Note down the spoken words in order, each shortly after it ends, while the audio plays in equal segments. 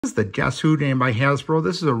This is the Guess Who game by Hasbro.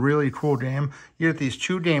 This is a really cool game. You get these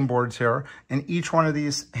 2 game boards here, and each one of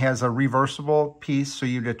these has a reversible piece. So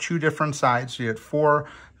you get 2 different sides. So you get four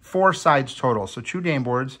sides total. So 2 game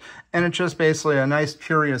boards, and it's just basically a nice,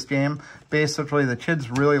 curious game. Basically, the kids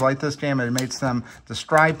really like this game. It makes them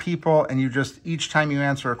describe people, and each time you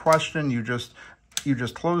answer a question, you just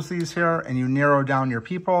close these here and you narrow down your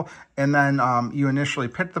people, and then you initially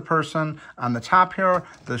pick the person on the top here.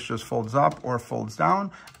 This just folds up or folds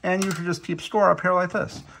down, and you can just keep score up here like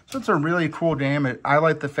this. So it's a really cool game. I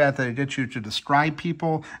like the fact that it gets you to describe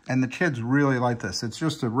people, and the kids really like this. It's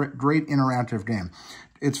just a great interactive game.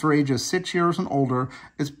 It's for ages 6 years and older.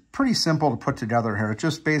 It's pretty simple to put together here. It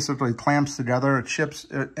just basically clamps together. It ships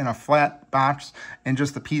in a flat box, and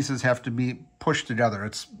just the pieces have to be pushed together.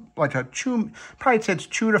 It's like probably takes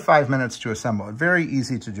 2 to 5 minutes to assemble. Very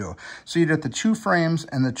easy to do. So you get the 2 frames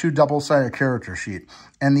and the 2 double-sided character sheet.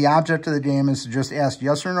 And the object of the game is to just ask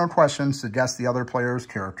yes or no questions to guess the other player's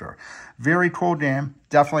character. Very cool game.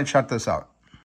 Definitely check this out.